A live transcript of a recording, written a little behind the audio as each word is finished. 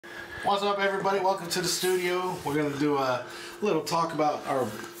What's up, everybody? Welcome to the studio. We're going to do a little talk about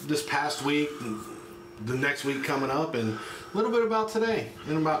this past week, the next week coming up, and a little bit about today,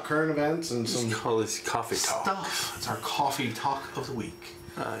 and about current events and some call this coffee talk stuff. It's our coffee talk of the week.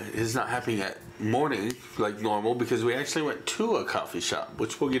 It is not happening at morning like normal because we actually went to a coffee shop,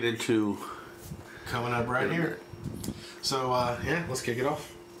 which we'll get into coming up right here. So yeah, let's kick it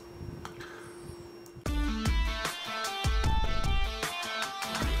off.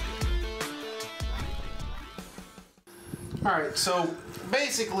 Alright, so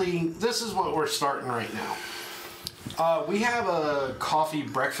basically this is what we're starting right now. We have a coffee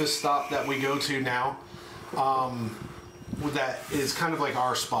breakfast stop that we go to now that is kind of like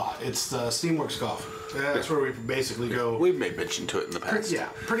our spot. It's the Steamworks Coffee. That's where we basically go. We've made mention to it in the past. Yeah,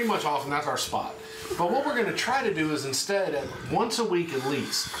 pretty much often that's our spot. But what we're going to try to do is instead, once a week at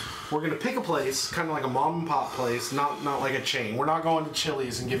least, we're going to pick a place, kind of like a mom and pop place, not like a chain. We're not going to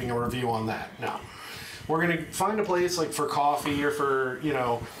Chili's and giving a review on that, no. We're going to find a place like for coffee or for, you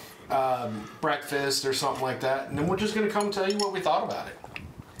know, breakfast or something like that, and then we're just going to come tell you what we thought about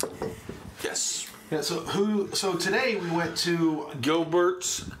it. Yes. Yeah, so today we went to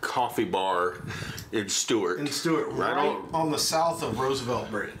Gilbert's Coffee Bar in Stuart. Right on the south of Roosevelt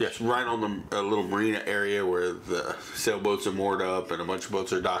Bridge. Yes, right on the little marina area where the sailboats are moored up and a bunch of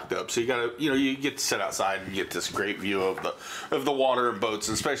boats are docked up. So you gotta, you get to sit outside and get this great view of the water and boats,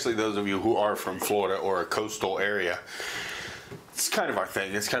 especially those of you who are from Florida or a coastal area. It's kind of our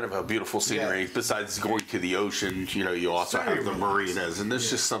thing. It's kind of a beautiful scenery. Yeah. Besides going to the ocean, you also have the marinas, and there's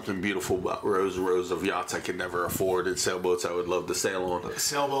just something beautiful about rows and rows of yachts I could never afford, and sailboats I would love to sail on.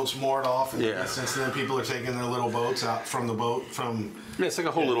 Sailboats moored off in the distance, and then people are taking their little boats out from the boat. Yeah, it's like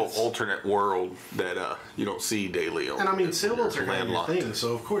a whole little alternate world that you don't see daily. And I mean, sailboats are kind of your thing,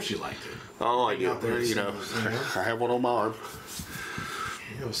 so of course you liked it. Oh, I do. I have one on my arm.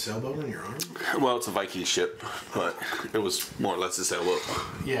 You have a sailboat on your arm? Well, it's a Viking ship, but it was more or less a sailboat.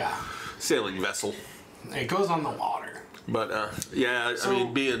 Yeah. Sailing vessel. It goes on the water. But, yeah, I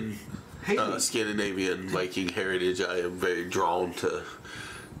mean, being Scandinavian Viking heritage, I am very drawn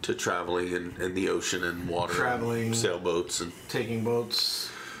to traveling in the ocean and water. Traveling. Sailboats. And taking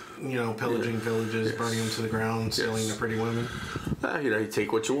boats, pillaging villages, burning them to the ground, stealing the pretty women. You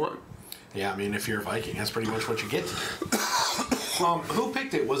take what you want. Yeah, I mean, if you're a Viking, that's pretty much what you get. Who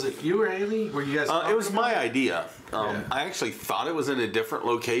picked it? Was it you or Haley? Were you guys? It was my idea. I actually thought it was in a different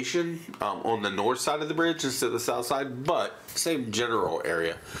location on the north side of the bridge instead of the south side, but same general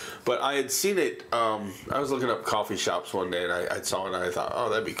area. But I had seen it. I was looking up coffee shops one day, and I saw it, and I thought, oh,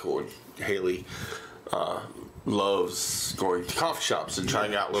 that'd be cool. And Haley loves going to coffee shops and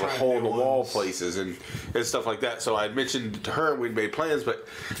trying out little hole-in-the-wall places and stuff like that. So I had mentioned to her, and we'd made plans, but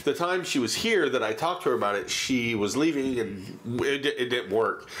the time she was here that I talked to her about it, she was leaving, and it didn't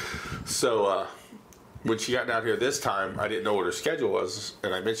work. So when she got down here this time, I didn't know what her schedule was,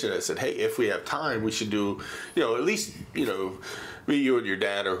 and I mentioned it. I said, hey, if we have time, we should do, at least, me, you, and your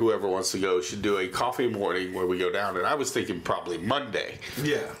dad, or whoever wants to go, should do a coffee morning where we go down. And I was thinking probably Monday.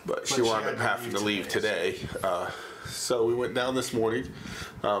 Yeah. But she wound up having to leave today. So we went down this morning,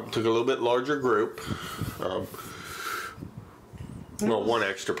 took a little bit larger group. Well, one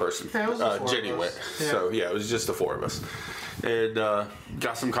extra person. Yeah, Jenny went. Yeah. So, yeah, it was just the four of us. And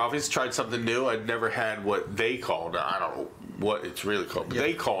got some coffees, tried something new. I'd never had what they called, I don't know what it's really called, but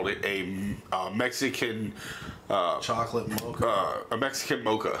they called it a Mexican chocolate mocha. A Mexican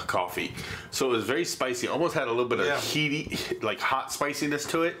mocha coffee. So it was very spicy. Almost had a little bit of heaty, like hot spiciness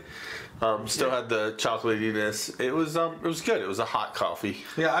to it. Still had the chocolatiness. It was good. It was a hot coffee.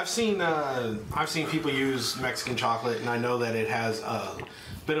 Yeah, I've seen people use Mexican chocolate, and I know that it has a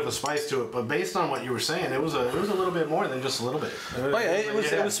bit of a spice to it. But based on what you were saying, it was a little bit more than just a little bit.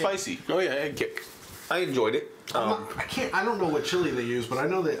 It was spicy. Oh yeah, I enjoyed it. I don't know what chili they use, but I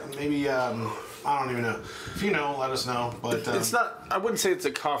know that maybe. I don't even know. If you know, let us know. But it's not. I wouldn't say it's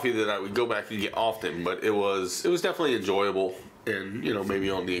a coffee that I would go back and get often, but it was definitely enjoyable. And maybe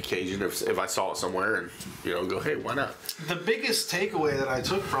on the occasion, if I saw it somewhere, and go, hey, why not? The biggest takeaway that I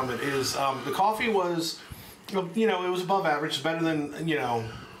took from it is the coffee was, it was above average, better than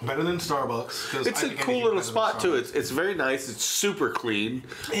better than Starbucks. It's a cool little spot too. It's very nice. It's super clean.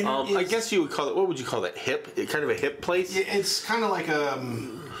 I guess you would call it. What would you call that? Hip? Kind of a hip place. Yeah, it's kind of like a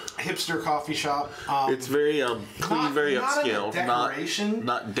hipster coffee shop. It's very clean, very upscale,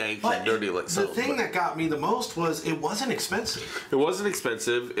 not dank and dirty like some. The thing that got me the most was it wasn't expensive. It wasn't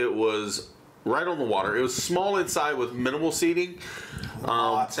expensive. It was right on the water. It was small inside with minimal seating,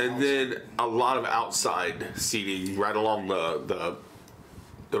 and then a lot of outside seating right along the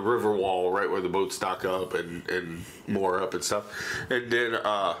river wall right where the boats dock up and moor up and stuff. And then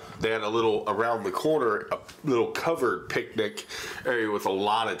they had a little around the corner, a little covered picnic area with a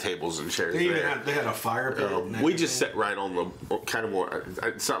lot of tables and chairs. They had a fire pit. We just sat right on the kind of more.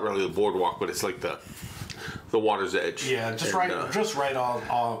 It's not really the boardwalk, but it's like the water's edge. Yeah, just right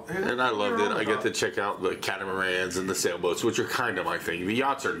on. And I loved it. I get to check out the catamarans and the sailboats, which are kind of my thing. The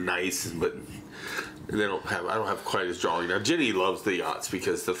yachts are nice, but I don't have quite as drawing. Now Jenny loves the yachts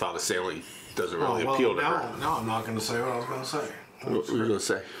because the thought of sailing doesn't really appeal to her. No, I'm not going to say what I was going to say. What were you going to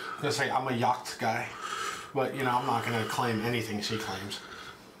say? I'm going to say I'm a yacht guy, but I'm not going to claim anything she claims.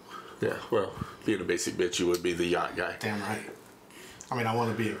 Yeah, well, being a basic bitch, you would be the yacht guy. Damn right. I mean, I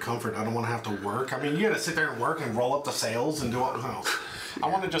want to be in comfort. I don't want to have to work. I mean, you got to sit there and work and roll up the sails and do all. No. I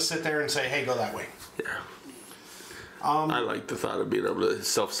want to just sit there and say, "Hey, go that way." Yeah. I like the thought of being able to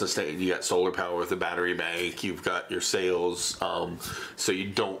self-sustain. You got solar power with a battery bank. You've got your sails, so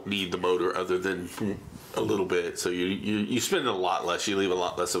you don't need the motor other than a little bit. So you spend a lot less. You leave a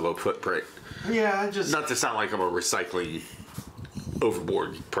lot less of a footprint. Yeah, not to sound like I'm a recycling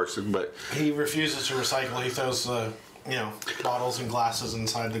overboard person, but he refuses to recycle. He throws bottles and glasses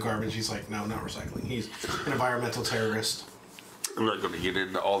inside the garbage. He's like, no, not recycling. He's an environmental terrorist. I'm not going to get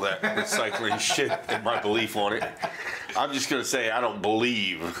into all that recycling shit and my belief on it. I'm just going to say I don't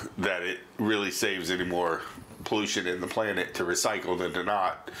believe that it really saves any more pollution in the planet to recycle than to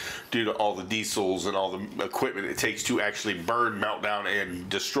not, due to all the diesels and all the equipment it takes to actually burn, melt down, and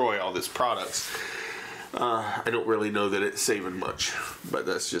destroy all these products. I don't really know that it's saving much, but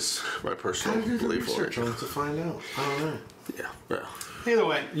that's just my personal belief on it. Trying to find out. I don't know. Yeah, well. Either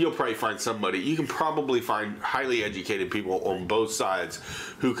way, you'll probably find somebody. You can probably find highly educated people on both sides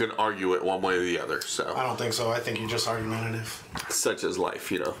who can argue it one way or the other. So I don't think so. I think you're just argumentative. Such as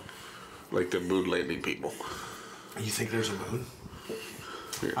life, like the moon landing people. You think there's a moon?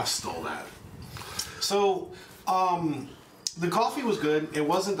 Yeah. I stole that. So, the coffee was good. It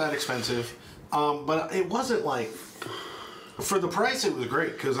wasn't that expensive, but it wasn't like for the price. It was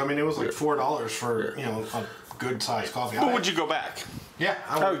great because it was like $4 for a good sized coffee. But would you go back? Yeah,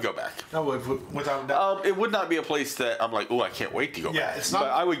 I would go back. I would, without a doubt. It would not be a place that I'm like, oh, I can't wait to go back. Yeah, it's not. But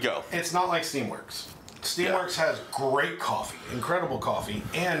I would go. It's not like Steamworks. Steamworks has great coffee, incredible coffee,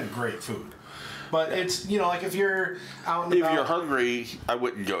 and great food. But it's, like if you're out and about. If you're hungry, I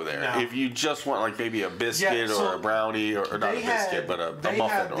wouldn't go there. No. If you just want like maybe a biscuit or a brownie, or not a biscuit, but a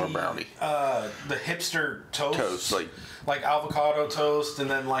muffin or a brownie. The hipster toast. Toast, like avocado toast, and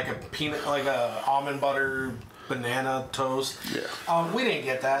then like a almond butter banana toast. Yeah. We didn't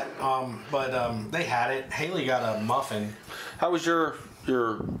get that, but they had it. Haley got a muffin. How was your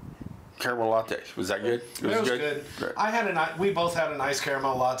caramel latte? Was that good? It was good. Right. We both had a nice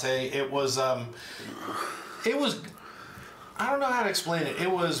caramel latte. It was I don't know how to explain it.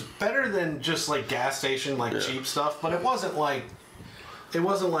 It was better than just like gas station cheap stuff, but it wasn't like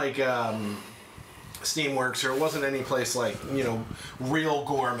Steamworks, or it wasn't any place like real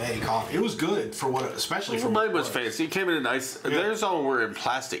gourmet coffee. It was good for what, especially for mine was fancy. It came in a nice. Yeah. Theirs all were in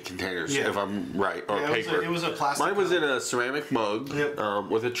plastic containers, if I'm right, or paper. It was a plastic. Mine was in a ceramic mug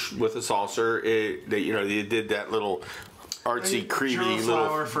with a saucer. They did that little artsy, creamy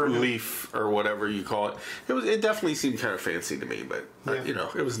little leaf or whatever you call it. It definitely seemed kind of fancy to me, but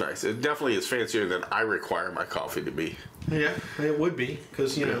it was nice. It definitely is fancier than I require my coffee to be. Yeah, it would be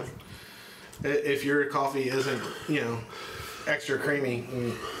because if your coffee isn't, extra creamy,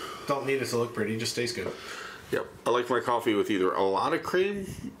 and don't need it to look pretty, it just tastes good. Yep. I like my coffee with either a lot of cream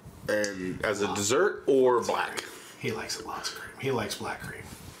and as a dessert or black. He likes a lot of cream. He likes black cream.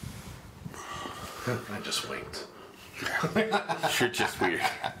 I just winked. You're just weird.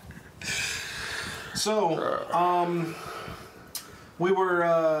 So, we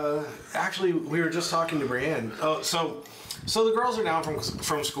were just talking to Brienne. Oh, so the girls are down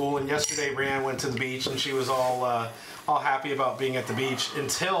from school, and yesterday Brienne went to the beach, and she was all happy about being at the beach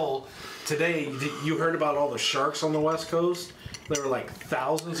until today. You heard about all the sharks on the West Coast? There were like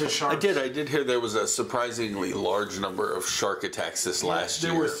thousands of sharks. I did hear there was a surprisingly large number of shark attacks this last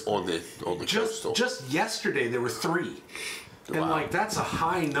year on the coastal. Just yesterday there were 3. And that's a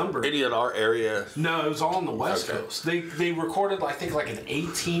high number. Any in our area? No, it was all on the West Coast. They recorded I think like an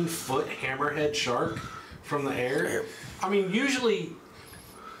 18-foot hammerhead shark from the air. Damn. I mean, usually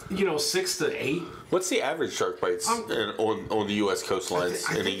 6 to 8. What's the average shark bites on the U.S.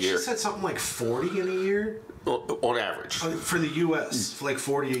 coastlines in a year? She said something like 40 in a year. On average. For the U.S., like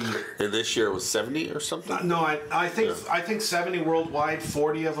 40 a year. And this year it was 70 or something? No, I think 70 worldwide,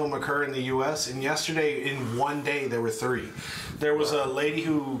 40 of them occur in the U.S. And yesterday, in one day, there were 3. There was a lady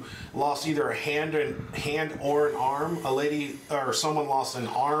who lost either a hand or an arm. A lady or someone lost an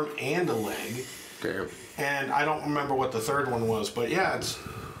arm and a leg. Damn. And I don't remember what the third one was, but yeah, it's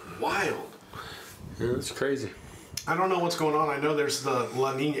wild. Yeah, it's crazy. I don't know what's going on. I know there's the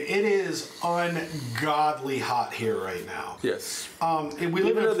La Nina. It is ungodly hot here right now. Yes. And we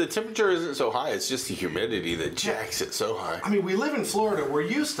Even though the temperature isn't so high, it's just the humidity that jacks it so high. I mean, we live in Florida. We're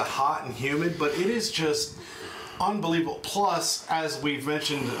used to hot and humid, but it is just unbelievable. Plus, as we've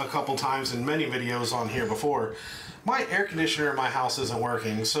mentioned a couple times in many videos on here before, my air conditioner in my house isn't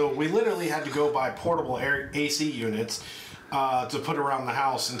working. So we literally had to go buy portable AC units to put around the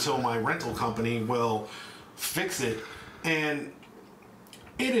house until my rental company will fix it. And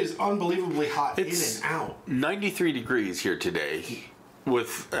it is unbelievably hot in and out. 93 degrees here today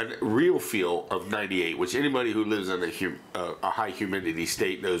with a real feel of 98, which anybody who lives in a high humidity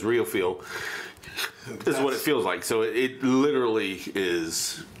state knows real feel is what it feels like. So it literally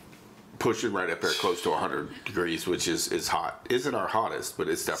is pushing right up there close to 100 degrees, which is hot. Isn't our hottest, but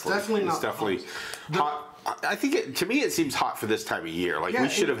it's definitely hot. I think to me it seems hot for this time of year. Like we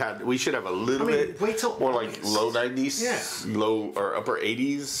should have a little bit more like low 90s, low or upper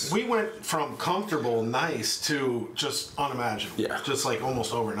 80s. We went from comfortable, nice to just unimaginable. Yeah, just like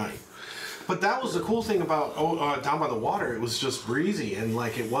almost overnight. But that was the cool thing about down by the water. It was just breezy and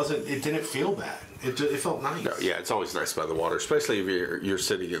like it didn't feel bad. It felt nice. No, yeah, it's always nice by the water, especially if you're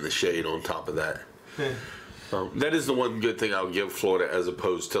sitting in the shade on top of that. Yeah. That is the one good thing I'll give Florida as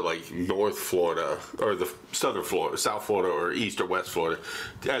opposed to like North Florida or the Southern Florida, South Florida or East or West Florida.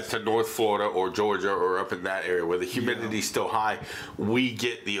 As to North Florida or Georgia or up in that area where the humidity's still high, we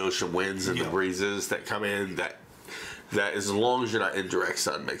get the ocean winds and the breezes that come in that as long as you're not in direct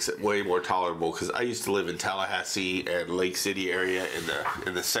sun makes it way more tolerable. Because I used to live in Tallahassee and Lake City area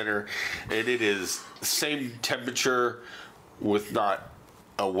in the center, and it is the same temperature with not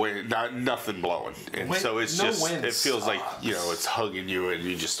a wind, nothing blowing, and so it's it feels like it's hugging you and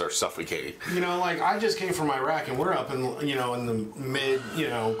you just start suffocating. Like I just came from Iraq and we're up in in the mid,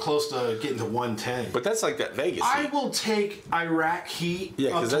 close to getting to 110. But that's like that Vegas heat. I will take Iraq heat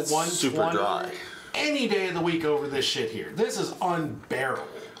up to that's 120 super dry any day of the week over this shit here. This is unbearable.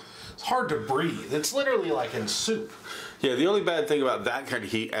 It's hard to breathe. It's literally like in soup. Yeah, the only bad thing about that kind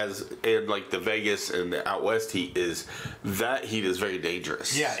of heat, in like the Vegas and the out west heat, is that heat is very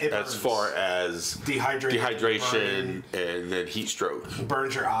dangerous. Yeah, it burns. As far as dehydration and then heat stroke. It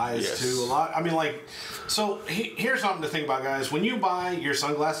burns your eyes too a lot. I mean, so here's something to think about, guys. When you buy your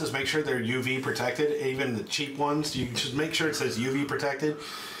sunglasses, make sure they're UV protected. Even the cheap ones, you just make sure it says UV protected.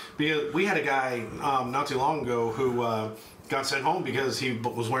 Because we had a guy not too long ago who got sent home because he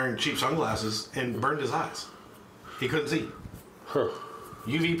was wearing cheap sunglasses and burned his eyes. He couldn't see. Huh.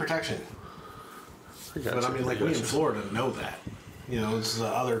 UV protection. But I mean, we in Florida know that. It's the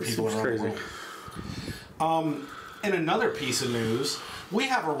other people around the world. And another piece of news, we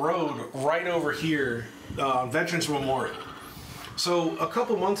have a road right over here, Veterans Memorial. So a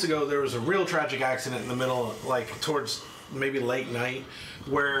couple months ago, there was a real tragic accident in the middle, towards maybe late night,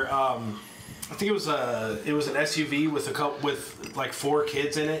 where I think it was an SUV with like 4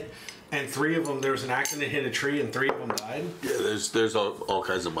 kids in it. And 3 of them, there was an accident, hit a tree, and 3 of them died. Yeah, there's all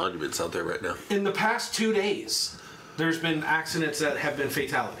kinds of monuments out there right now. In the past 2 days, there's been accidents that have been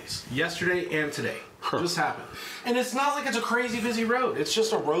fatalities. Yesterday and today. Just happened. And it's not like it's a crazy busy road. It's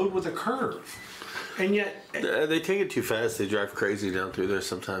just a road with a curve. And yet... they take it too fast. They drive crazy down through there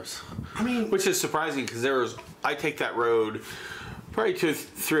sometimes. I mean... Which is surprising because I take that road... probably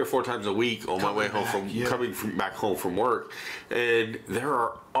 3 or 4 times a week on my way home coming back home from work, and there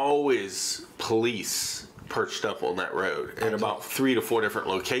are always police perched up on that road in about 3 to 4 different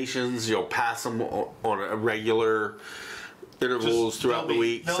locations. You'll pass them on a regular intervals throughout the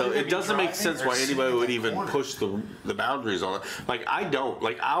week, so it doesn't make sense why anybody would even push the boundaries on it. Like I don't.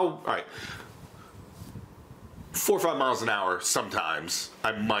 Like all right. 4 or 5 miles an hour sometimes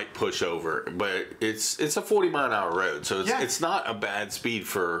I might push over, but it's a 40-mile-an-hour road, so it's not a bad speed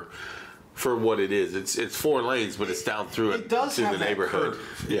for what it is. It's 4 lanes, but it's down through the neighborhood.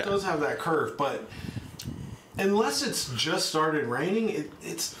 It does have that curve, but unless it's just started raining,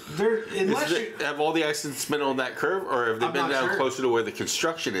 it's there. Have all the accidents been on that curve, or have they been down closer to where the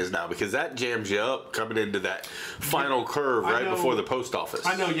construction is now? Because that jams you up coming into that final curve before the post office.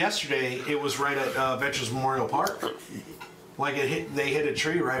 I know yesterday it was right at Veterans Memorial Park. Like they hit a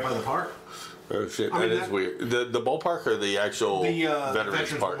tree right by the park. Oh shit, that is weird. The ballpark or the actual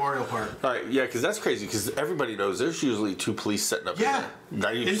Veterans Park? Memorial Park. All right, yeah, because that's crazy. Because everybody knows there's usually 2 police setting up. Yeah, in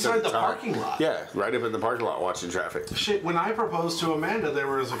there. inside the parking lot. Yeah, right up in the parking lot watching traffic. Shit, when I proposed to Amanda, there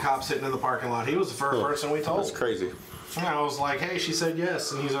was a cop sitting in the parking lot. He was the first person we told. That's crazy. And I was like, hey, she said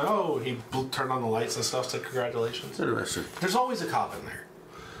yes. And he's like, oh, he turned on the lights and stuff, said congratulations. Interesting. There's always a cop in there.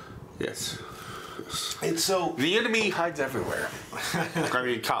 Yes. And so the enemy hides everywhere. I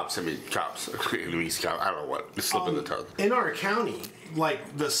mean, cops. Enemies, cops. I don't know what. It's slipping the tongue. In our county,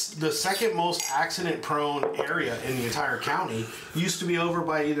 like the second most accident-prone area in the entire county used to be over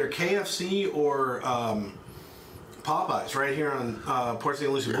by either KFC or Popeyes, right here on Port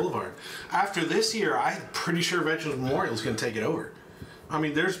St. Lucie Boulevard. After this year, I'm pretty sure Veterans Memorial is going to take it over. I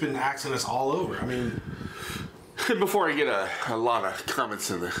mean, there's been accidents all over. I mean, before I get a lot of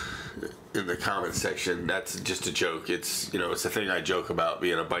comments in the comment section, that's just a joke. It's it's a thing I joke about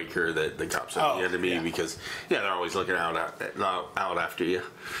being a biker that the cops are the enemy because they're always looking out after you.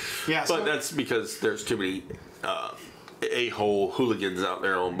 Yeah, but that's because there's too many a-hole hooligans out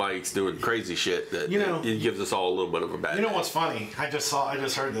there on bikes doing crazy shit that it gives us all a little bit of a bad. You know what's funny? I just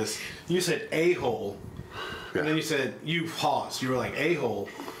heard this. You said a-hole, and then you paused. You were like a-hole,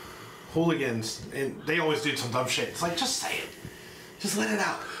 hooligans, and they always do some dumb shit. It's like, just say it. Just let it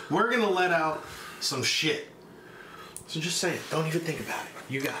out. We're going to let out some shit. So just say it. Don't even think about it.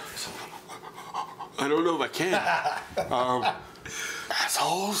 You got it. So. I don't know if I can.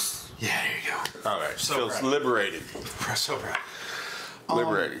 Assholes. Yeah, there you go. All right. So feels proud. liberated. So proud.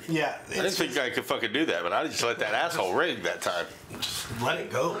 Liberated. Yeah. I didn't think I could fucking do that, but I just let that asshole ring that time. Just let it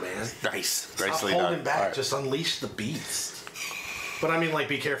go, man. Nice. Stop Nicely holding done. back. Right. Just unleash the beast. But I mean, like,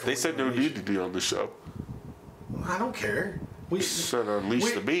 be careful. They said no need to be on the show. I don't care. We said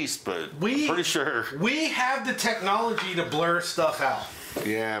unleash the beast, but I'm pretty sure we have the technology to blur stuff out.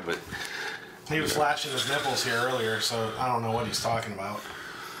 Yeah, but he was flashing his nipples here earlier, so I don't know what he's talking about.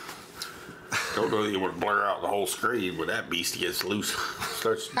 Don't know that you want to blur out the whole screen when that beast gets loose,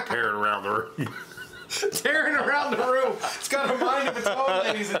 starts tearing around the room. Tearing around the room. It's got a mind of its own,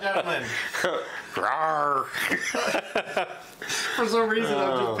 ladies and gentlemen. For some reason,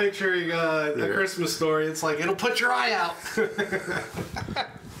 I'm just picturing a Christmas Story. It's like, it'll put your eye out.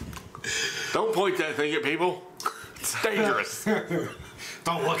 Don't point that thing at people. It's dangerous.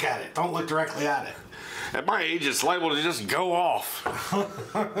 Don't look at it. Don't look directly at it. At my age, it's liable to just go off.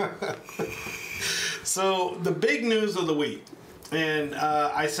 So, the big news of the week, and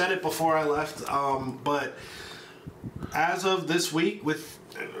I said it before I left, but as of this week, with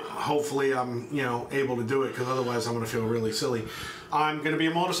hopefully I'm able to do it, because otherwise I'm going to feel really silly. I'm going to be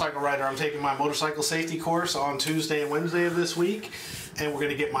a motorcycle rider. I'm taking my motorcycle safety course on Tuesday and Wednesday of this week, and we're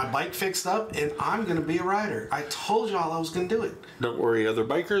going to get my bike fixed up, and I'm going to be a rider. I told y'all I was going to do it. Don't worry, other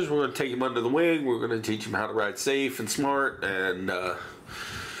bikers. We're going to take them under the wing. We're going to teach them how to ride safe and smart and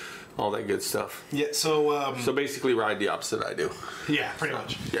all that good stuff. Yeah, so basically ride the opposite I do. Yeah, pretty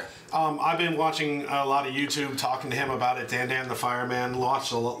much. Yeah. I've been watching a lot of YouTube, talking to him about it. Dan the Fireman,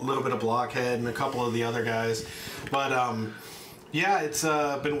 watched a little bit of Blockhead and a couple of the other guys. But, yeah, it's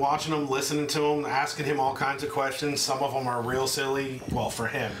been watching him, listening to him, asking him all kinds of questions. Some of them are real silly, well, for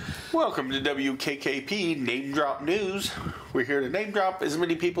him. Welcome to WKKP Name Drop News. We're here to name drop as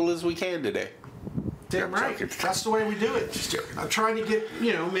many people as we can today. Damn right. That's the way we do it. Just joking. I'm trying to get,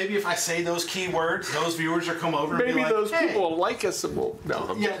 maybe if I say those key words, those viewers will come over and be like, maybe those people will like us and we'll...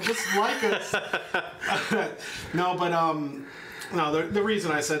 No, just like us. No, but, no, the reason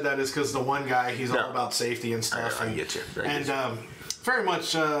I said that is because the one guy, he's all about safety and stuff. I get you. Very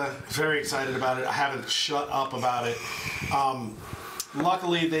much, very excited about it. I haven't shut up about it.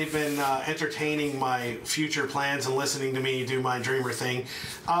 Luckily, they've been entertaining my future plans and listening to me do my dreamer thing.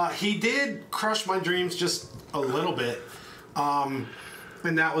 He did crush my dreams just a little bit. And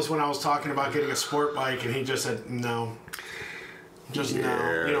that was when I was talking about getting a sport bike, and he just said, no. Just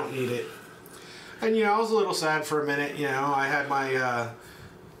no, you don't need it. And, I was a little sad for a minute. I had my, I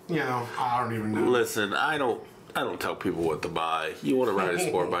don't even know. Listen, I don't tell people what to buy. You want to ride a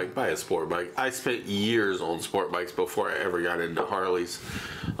sport bike, buy a sport bike. I spent years on sport bikes before I ever got into Harleys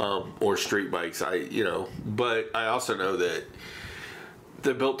or street bikes. But I also know that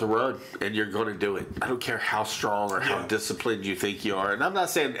they're built to run, and you're going to do it. I don't care how strong or how disciplined you think you are. And I'm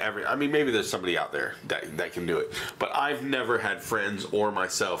not saying maybe there's somebody out there that can do it. But I've never had friends or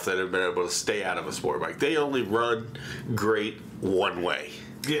myself that have been able to stay out of a sport bike. They only run great one way.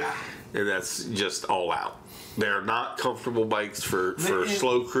 Yeah. And that's just all out. They're not comfortable bikes for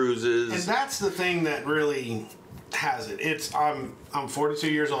slow cruises. And that's the thing that really has it. I'm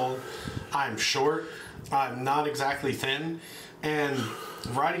 42 years old. I'm short. I'm not exactly thin, and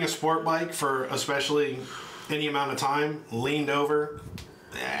riding a sport bike for especially any amount of time, leaned over,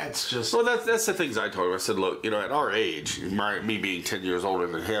 it's just... Well, that's the things I told him. I said, look, at our age, me being 10 years older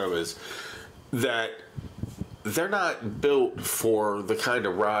than him, is that they're not built for the kind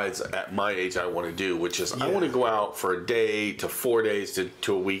of rides at my age I want to do, which is I want to go out for a day to 4 days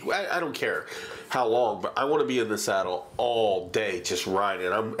to a week. I don't care how long, but I want to be in the saddle all day just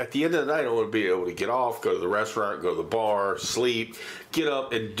riding. At the end of the night, I want to be able to get off, go to the restaurant, go to the bar, sleep, get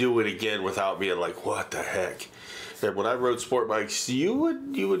up and do it again without being like, what the heck? And when I rode sport bikes, you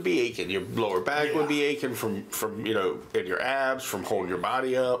would be aching. Your lower back would be aching from and your abs from holding your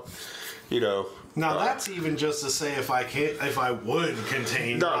body up, Now that's even just to say if I would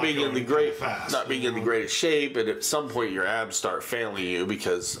contain not being in the greatest shape, and at some point your abs start failing you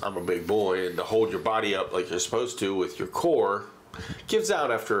because I'm a big boy, and to hold your body up like you're supposed to with your core gives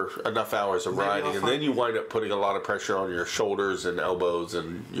out after enough hours of riding, and then you wind up putting a lot of pressure on your shoulders and elbows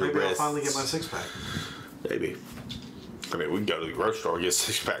and your wrists. Maybe I'll finally get my 6-pack. Maybe. I mean, we can go to the grocery store and get a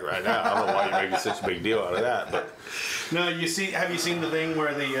 6-pack right now. I don't know why you're making such a big deal out of that, but no, have you seen the thing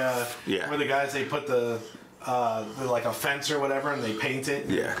where where the guys, they put the like a fence or whatever and they paint it?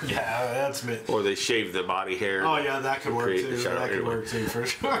 Yeah, that's me. Or they shave the body hair. Oh yeah, that could work too. That could work too for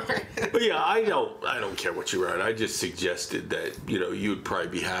sure. But yeah, I don't care what you ride. I just suggested that you'd probably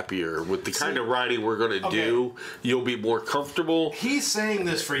be happier with the kind of riding we're going to do. You'll be more comfortable. He's saying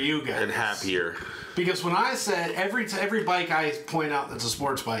this for you guys and happier. Because when I said every bike I point out that's a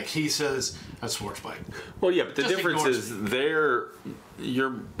sports bike, he says that's a sports bike. Well, yeah, but the difference is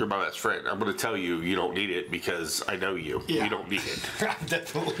you're my best friend. I'm going to tell you don't need it because I know you. Yeah. You don't need it. I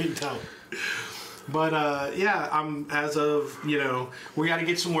definitely don't. But I'm as of we got to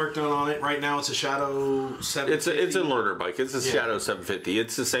get some work done on it. Right now, it's a Shadow 750. It's a learner bike. It's a Shadow 750.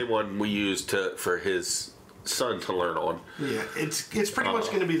 It's the same one we used for his son to learn on. Yeah, it's pretty much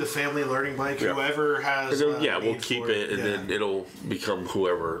going to be the family learning bike. Yeah. Whoever has we'll keep it, and then it'll become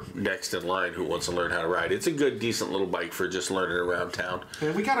whoever next in line who wants to learn how to ride. It's a good, decent little bike for just learning around town.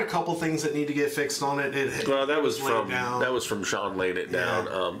 And we got a couple things that need to get fixed on it. That was from Sean laying it down.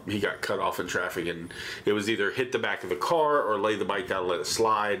 Yeah. He got cut off in traffic, and it was either hit the back of the car or lay the bike down and let it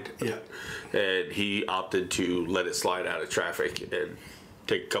slide. Yeah, and he opted to let it slide out of traffic and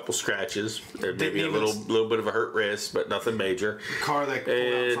take a couple scratches and maybe a little bit of a hurt wrist, but nothing major. The car that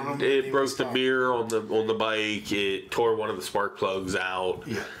it broke the mirror on the bike. It tore one of the spark plugs out.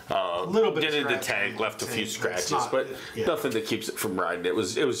 Yeah, a little bit. Did in the tank, left a few scratches, but nothing that keeps it from riding. It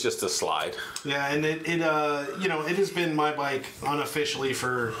was just a slide. Yeah, and it has been my bike unofficially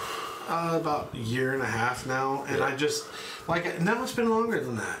for about a year and a half now, and I just now it's been longer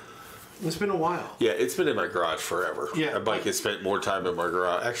than that. It's been a while. Yeah, it's been in my garage forever. Yeah, my bike has spent more time in my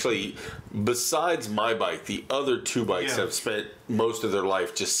garage. Actually, besides my bike, the other two bikes have spent most of their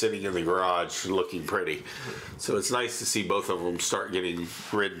life just sitting in the garage looking pretty. So it's nice to see both of them start getting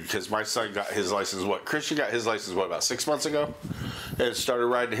ridden, because my son got his license, Christian got his license, about 6 months ago, and started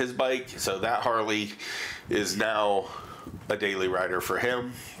riding his bike. So that Harley is now a daily rider for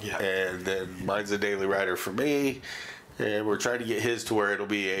him. Yeah. And then mine's a daily rider for me. And we're trying to get his to where it'll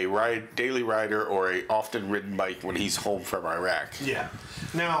be a daily rider or a often ridden bike when he's home from Iraq. Yeah.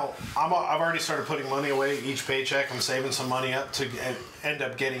 Now, I've already started putting money away each paycheck. I'm saving some money up to end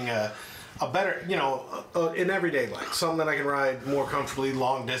up getting a better, an everyday bike. Something that I can ride more comfortably,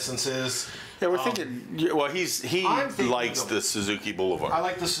 long distances. Yeah, we're thinking. Well, he likes the Suzuki Boulevard. I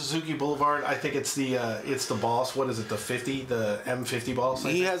like the Suzuki Boulevard. I think it's the Boss. What is it? The M50 Boss.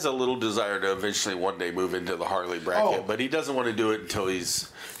 He has a little desire to eventually one day move into the Harley bracket, but he doesn't want to do it until he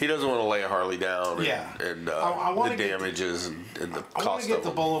doesn't want to lay a Harley down. And the damages and the cost. I want to get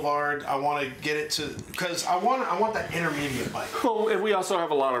the Boulevard. I want to get it to because I want that intermediate bike. Well, and we also have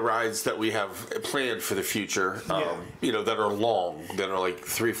a lot of rides that we have planned for the future. That are long, that are like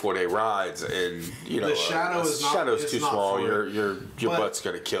 3-4 day rides. And the Shadow's too small. Your butt's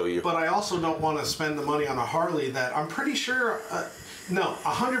gonna kill you. But I also don't want to spend the money on a Harley that I'm pretty sure,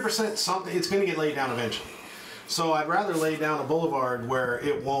 100% something. It's gonna get laid down eventually. So I'd rather lay down a Boulevard where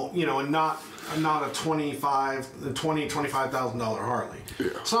it won't, and not a $25,000 Harley. Yeah.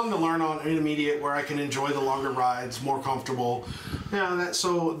 Something to learn on intermediate where I can enjoy the longer rides, more comfortable.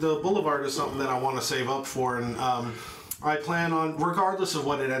 So the Boulevard is something that I want to save up for, and I plan on, regardless of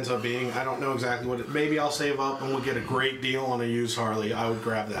what it ends up being, I don't know exactly what maybe I'll save up and we'll get a great deal on a used Harley. I would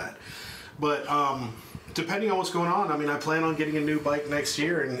grab that. But depending on what's going on, I plan on getting a new bike next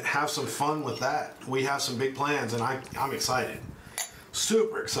year and have some fun with that. We have some big plans, and I'm excited.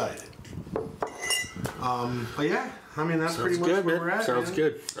 Super excited. But yeah, I mean that's pretty much good, where man. we're at. Sounds man.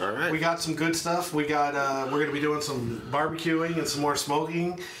 good. All right. We got some good stuff. We got we're gonna be doing some barbecuing and some more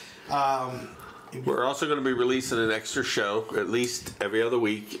smoking. We're also going to be releasing an extra show at least every other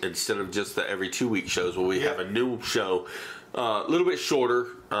week instead of just the every 2 week shows where we have a new show, a little bit shorter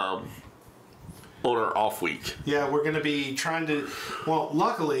on our off week. Yeah, we're going to be trying to. Well,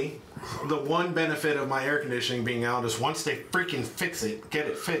 luckily, the one benefit of my air conditioning being out is once they freaking get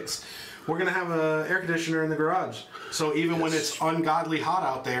it fixed, we're going to have an air conditioner in the garage. So even when it's ungodly hot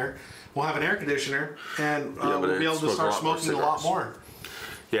out there, we'll have an air conditioner and we'll be able to start smoking a lot more.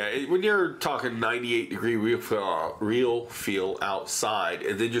 Yeah, when you're talking 98-degree real feel outside,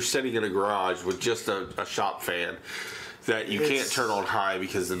 and then you're sitting in a garage with just a shop fan that you can't turn on high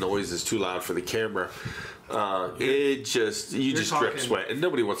because the noise is too loud for the camera, you just drip sweat, and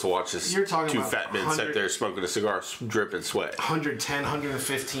nobody wants to watch this. You're talking two about fat men sit there smoking a cigar, dripping sweat. 110,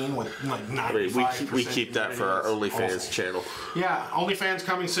 115 with like 95%. I mean, we keep that for our OnlyFans channel. Yeah, OnlyFans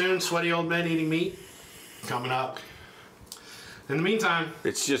coming soon. Sweaty old men eating meat coming up. In the meantime,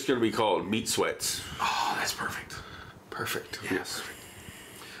 it's just going to be called Meat Sweats. Oh, that's perfect. Perfect. Yeah. Yes.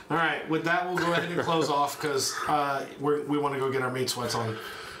 All right, with that, we'll go ahead and close off because we want to go get our meat sweats on.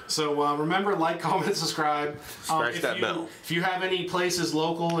 So remember, like, comment, subscribe. Scratch that bell. If you have any places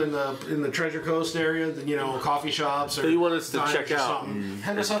local in the Treasure Coast area, you know, coffee shops or you want us to check out,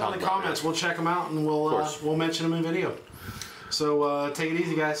 head us up in the comments. We'll check them out and we'll mention them in video. So take it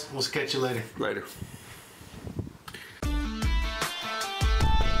easy, guys. We'll catch you later. Later.